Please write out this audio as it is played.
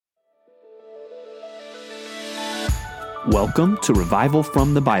Welcome to Revival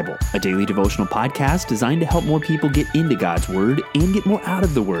from the Bible, a daily devotional podcast designed to help more people get into God's Word and get more out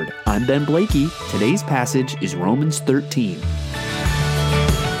of the Word. I'm Ben Blakey. Today's passage is Romans 13.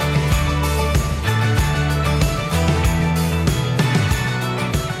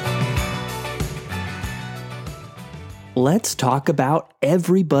 Let's talk about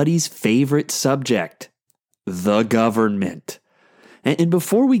everybody's favorite subject, the government. And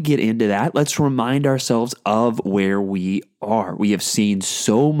before we get into that, let's remind ourselves of where we are. We have seen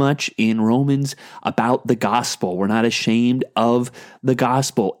so much in Romans about the gospel. We're not ashamed of the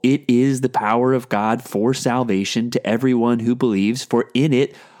gospel. It is the power of God for salvation to everyone who believes, for in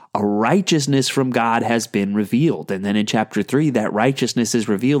it, a righteousness from God has been revealed. And then in chapter 3, that righteousness is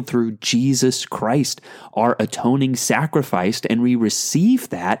revealed through Jesus Christ, our atoning sacrifice, and we receive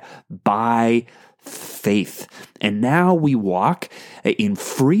that by faith. And now we walk in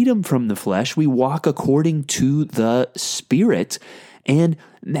freedom from the flesh. We walk according to the Spirit. And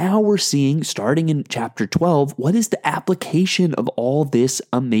now we're seeing, starting in chapter 12, what is the application of all this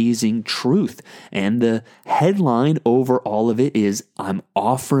amazing truth? And the headline over all of it is, I'm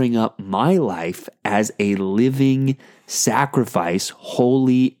offering up my life as a living sacrifice,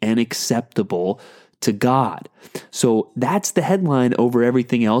 holy and acceptable to God. So that's the headline over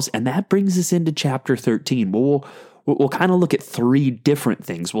everything else, and that brings us into chapter 13. We'll kind of look at three different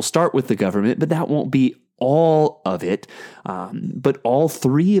things. We'll start with the government, but that won't be all of it. But all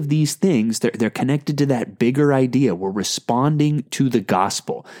three of these things, they're connected to that bigger idea. We're responding to the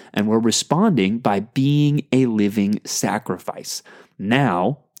gospel, and we're responding by being a living sacrifice.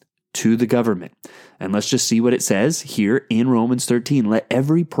 Now, to the government. And let's just see what it says here in Romans 13. Let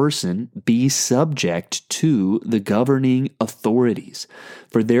every person be subject to the governing authorities,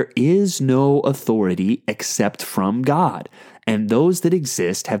 for there is no authority except from God, and those that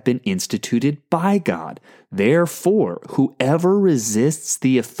exist have been instituted by God. Therefore, whoever resists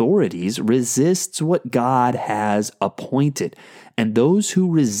the authorities resists what God has appointed, and those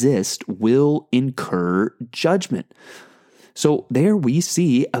who resist will incur judgment. So there we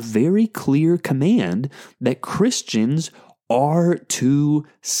see a very clear command that Christians are to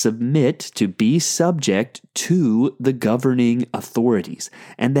submit, to be subject to the governing authorities.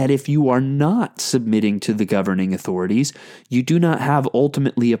 And that if you are not submitting to the governing authorities, you do not have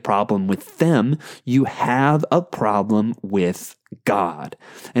ultimately a problem with them, you have a problem with God.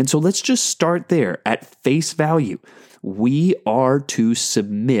 And so let's just start there at face value. We are to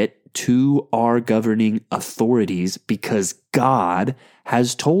submit to our governing authorities because God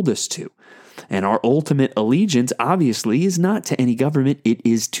has told us to. And our ultimate allegiance, obviously, is not to any government, it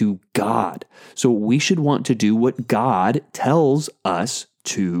is to God. So we should want to do what God tells us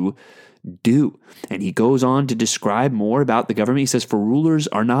to do. And he goes on to describe more about the government. He says, for rulers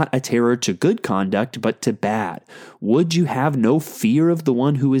are not a terror to good conduct, but to bad. Would you have no fear of the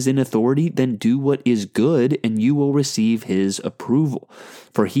one who is in authority? Then do what is good, and you will receive his approval.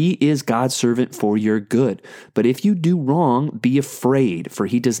 For he is God's servant for your good. But if you do wrong, be afraid, for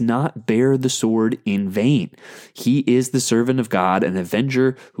he does not bear the sword in vain. He is the servant of God, an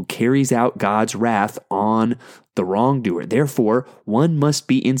avenger who carries out God's wrath on the wrongdoer. Therefore, one must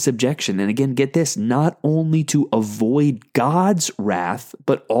be in subjection. And again, get this, not only to avoid God's wrath,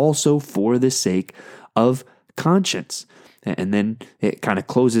 but also for the sake of conscience. And then it kind of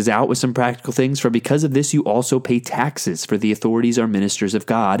closes out with some practical things. For because of this, you also pay taxes, for the authorities are ministers of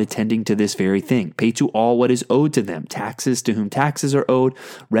God, attending to this very thing. Pay to all what is owed to them, taxes to whom taxes are owed,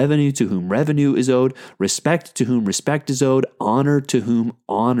 revenue to whom revenue is owed, respect to whom respect is owed, honor to whom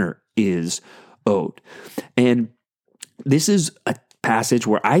honor is owed. And this is a passage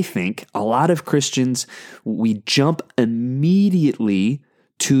where I think a lot of Christians, we jump immediately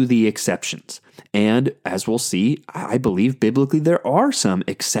to the exceptions. And as we'll see, I believe biblically there are some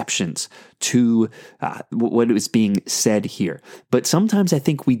exceptions to what is being said here. But sometimes I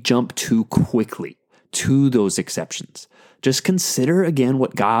think we jump too quickly to those exceptions. Just consider again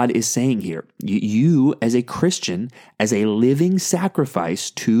what God is saying here. You, as a Christian, as a living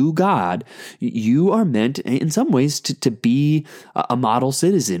sacrifice to God, you are meant in some ways to be a model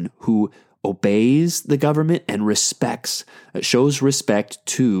citizen who obeys the government and shows respect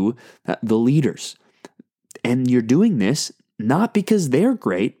to the leaders. And you're doing this not because they're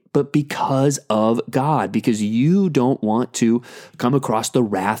great, but because of God, because you don't want to come across the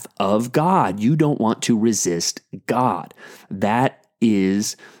wrath of God. You don't want to resist God. That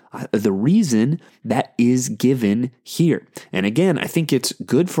is the reason that is given here. And again, I think it's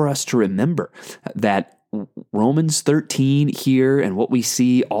good for us to remember that Romans 13 here and what we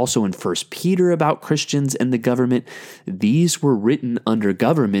see also in 1 Peter about Christians and the government, these were written under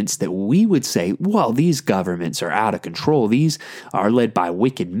governments that we would say, well, these governments are out of control. These are led by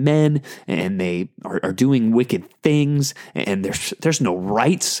wicked men and they are doing wicked things and there's no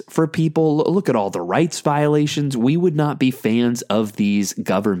rights for people. Look at all the rights violations. We would not be fans of these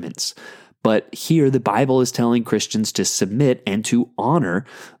governments. But here the Bible is telling Christians to submit and to honor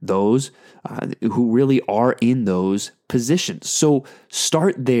those who really are in those positions. So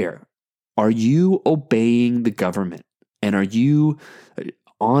start there. Are you obeying the government? And are you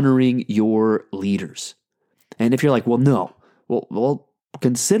honoring your leaders? And if you're like, well, no, well,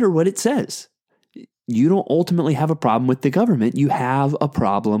 consider what it says. You don't ultimately have a problem with the government. You have a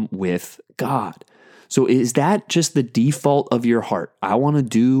problem with God. So is that just the default of your heart? I want to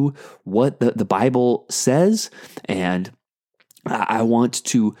do what the Bible says, and I want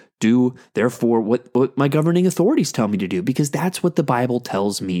to do, therefore, what my governing authorities tell me to do, because that's what the Bible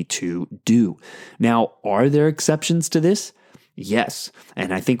tells me to do. Now, are there exceptions to this? Yes.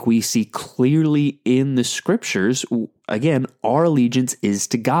 And I think we see clearly in the scriptures, again, our allegiance is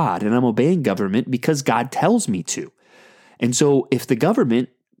to God, and I'm obeying government because God tells me to. And so if the government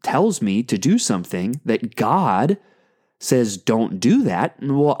tells me to do something that God says don't do that,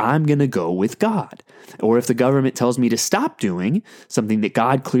 well, I'm going to go with God. Or if the government tells me to stop doing something that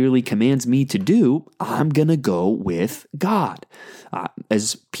God clearly commands me to do, I'm going to go with God.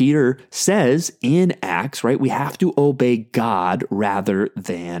 As Peter says in Acts, right, we have to obey God rather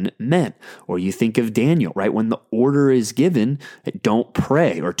than men. Or you think of Daniel, right, when the order is given, don't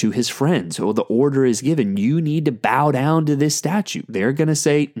pray, or to his friends, or the order is given, you need to bow down to this statue. They're going to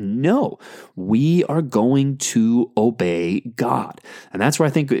say, no, we are going to obey God. And that's where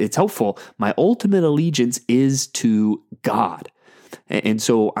I think it's helpful. My ultimate allegiance is to God. And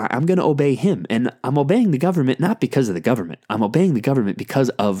so I'm going to obey him. And I'm obeying the government not because of the government. I'm obeying the government because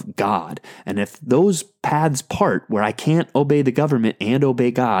of God. And if those paths part where I can't obey the government and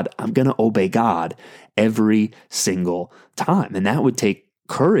obey God, I'm going to obey God every single time. And that would take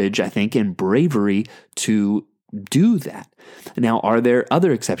courage, I think, and bravery to do that. Now, are there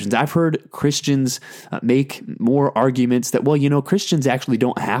other exceptions? I've heard Christians make more arguments that, well, Christians actually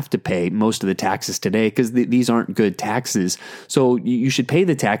don't have to pay most of the taxes today because these aren't good taxes. So you should pay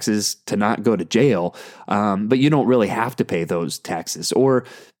the taxes to not go to jail, but you don't really have to pay those taxes. Or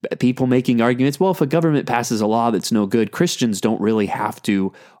people making arguments, well, if a government passes a law that's no good, Christians don't really have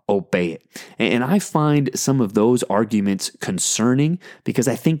to obey it. And I find some of those arguments concerning because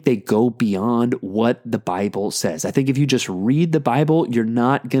I think they go beyond what the Bible says. I think if you just read the Bible, you're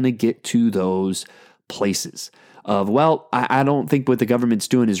not going to get to those places of, well, I don't think what the government's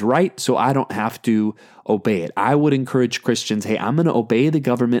doing is right, so I don't have to obey it. I would encourage Christians, hey, I'm going to obey the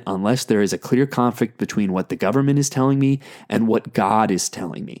government unless there is a clear conflict between what the government is telling me and what God is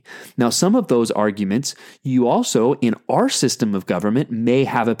telling me. Now, some of those arguments, you also, in our system of government, may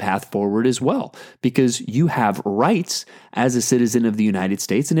have a path forward as well, because you have rights as a citizen of the United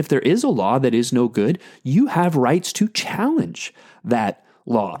States, and if there is a law that is no good, you have rights to challenge that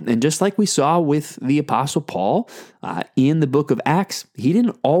law. And just like we saw with the Apostle Paul in the book of Acts, he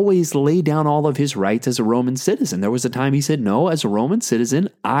didn't always lay down all of his rights as a Roman citizen. There was a time he said, no, as a Roman citizen,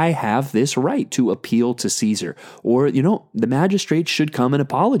 I have this right to appeal to Caesar. Or, the magistrates should come and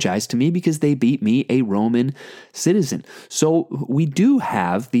apologize to me because they beat me, a Roman citizen. So we do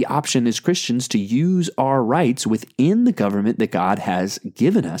have the option as Christians to use our rights within the government that God has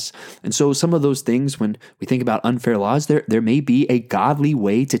given us. And so some of those things, when we think about unfair laws, there may be a godly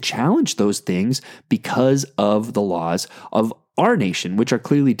way to challenge those things because of the laws of our nation, which are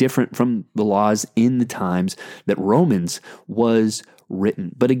clearly different from the laws in the times that Romans was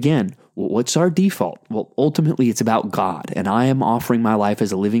written. But again, what's our default? Well, ultimately, it's about God, and I am offering my life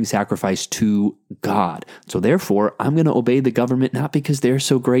as a living sacrifice to God. So therefore, I'm going to obey the government, not because they're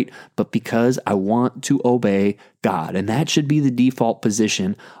so great, but because I want to obey God. And that should be the default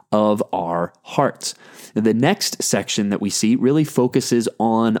position of our hearts. The next section that we see really focuses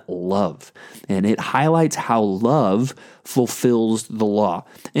on love, and it highlights how love fulfills the law.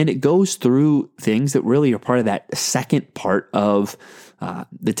 And it goes through things that really are part of that second part of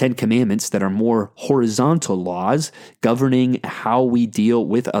the Ten Commandments that are more horizontal laws governing how we deal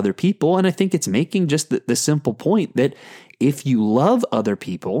with other people. And I think it's making just the simple point that if you love other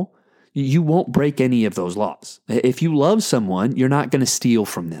people, you won't break any of those laws. If you love someone, you're not going to steal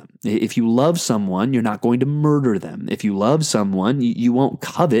from them. If you love someone, you're not going to murder them. If you love someone, you won't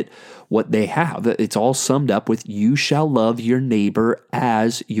covet what they have. It's all summed up with, you shall love your neighbor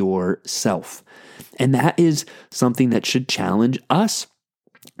as yourself. And that is something that should challenge us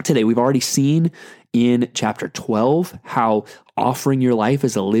today. We've already seen in chapter 12 how offering your life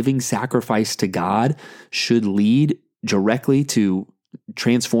as a living sacrifice to God should lead directly to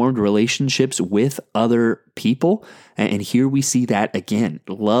transformed relationships with other people. And here we see that again.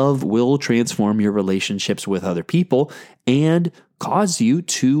 Love will transform your relationships with other people and cause you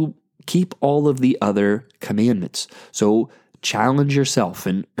to keep all of the other commandments. So challenge yourself.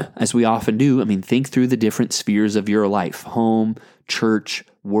 And as we often do, think through the different spheres of your life: home, church,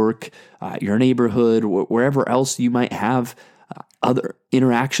 work, your neighborhood, wherever else you might have other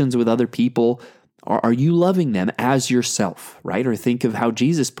interactions with other people. Are you loving them as yourself, right? Or think of how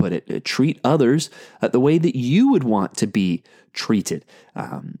Jesus put it: treat others the way that you would want to be treated,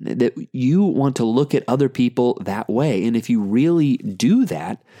 that you want to look at other people that way. And if you really do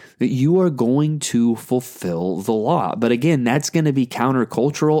that, you are going to fulfill the law. But again, that's going to be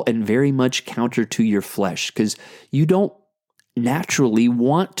countercultural and very much counter to your flesh, because you don't naturally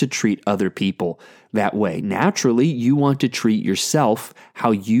want to treat other people that way. Naturally, you want to treat yourself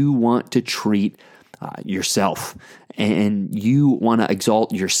how you want to treat yourself, and you want to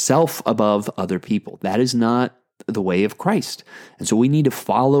exalt yourself above other people. That is not the way of Christ. And so we need to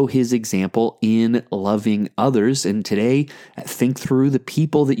follow his example in loving others. And today, think through the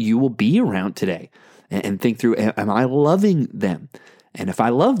people that you will be around today, and think through, am I loving them? And if I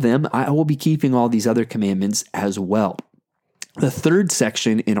love them, I will be keeping all these other commandments as well. The third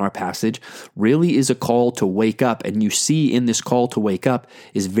section in our passage really is a call to wake up. And you see in this call to wake up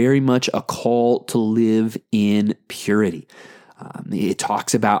is very much a call to live in purity. It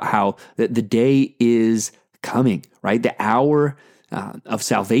talks about how the day is coming, right? The hour of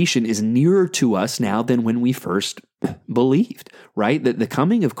salvation is nearer to us now than when we first believed, right? That the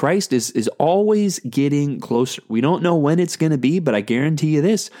coming of Christ is always getting closer. We don't know when it's going to be, but I guarantee you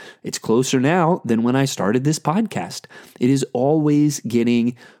this: it's closer now than when I started this podcast. It is always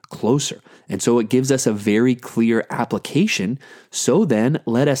getting closer. And so it gives us a very clear application. So then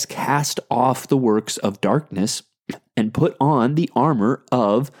let us cast off the works of darkness and put on the armor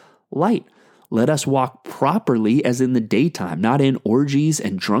of light. Let us walk properly as in the daytime, not in orgies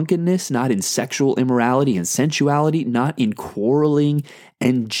and drunkenness, not in sexual immorality and sensuality, not in quarreling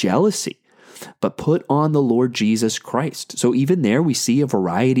and jealousy, but put on the Lord Jesus Christ. So even there, we see a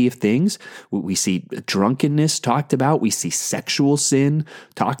variety of things. We see drunkenness talked about. We see sexual sin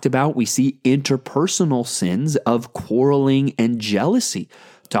talked about. We see interpersonal sins of quarreling and jealousy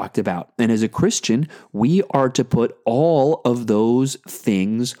talked about. And as a Christian, we are to put all of those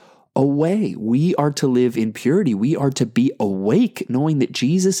things away. We are to live in purity. We are to be awake, knowing that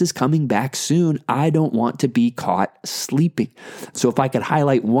Jesus is coming back soon. I don't want to be caught sleeping. So if I could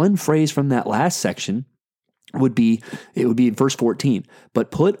highlight one phrase from that last section, it would be in verse 14.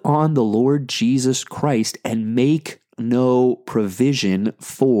 But put on the Lord Jesus Christ and make no provision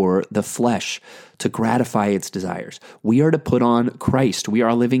for the flesh to gratify its desires. We are to put on Christ. We are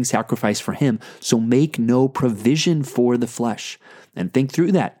a living sacrifice for him. So make no provision for the flesh. And think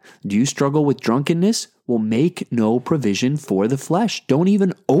through that. Do you struggle with drunkenness? Well, make no provision for the flesh. Don't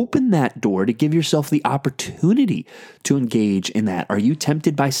even open that door to give yourself the opportunity to engage in that. Are you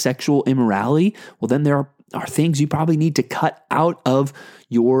tempted by sexual immorality? Well, then there are things you probably need to cut out of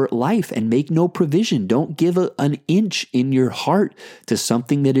your life and make no provision. Don't give an inch in your heart to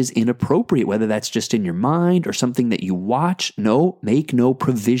something that is inappropriate, whether that's just in your mind or something that you watch. No, make no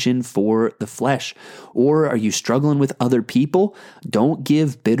provision for the flesh. Or are you struggling with other people? Don't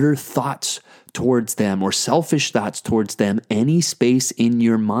give bitter thoughts towards them or selfish thoughts towards them any space in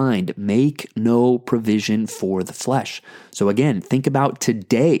your mind. Make no provision for the flesh. So again, think about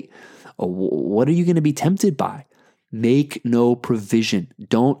today. What are you going to be tempted by? Make no provision.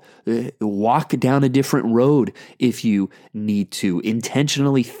 Don't walk down a different road if you need to.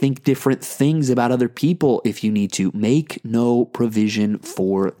 Intentionally think different things about other people if you need to. Make no provision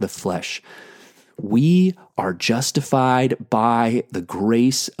for the flesh. We are justified by the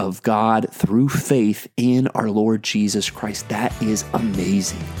grace of God through faith in our Lord Jesus Christ. That is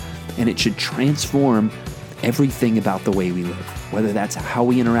amazing. And it should transform everything about the way we live, whether that's how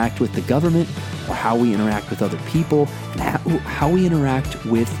we interact with the government or how we interact with other people and how we interact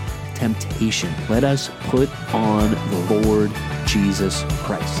with temptation. Let us put on the Lord Jesus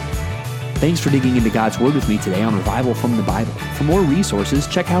Christ. Thanks for digging into God's Word with me today on Revival from the Bible. For more resources,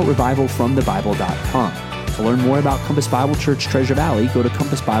 check out revivalfromthebible.com. To learn more about Compass Bible Church Treasure Valley, go to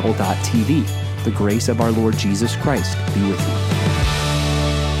compassbible.tv. The grace of our Lord Jesus Christ be with you.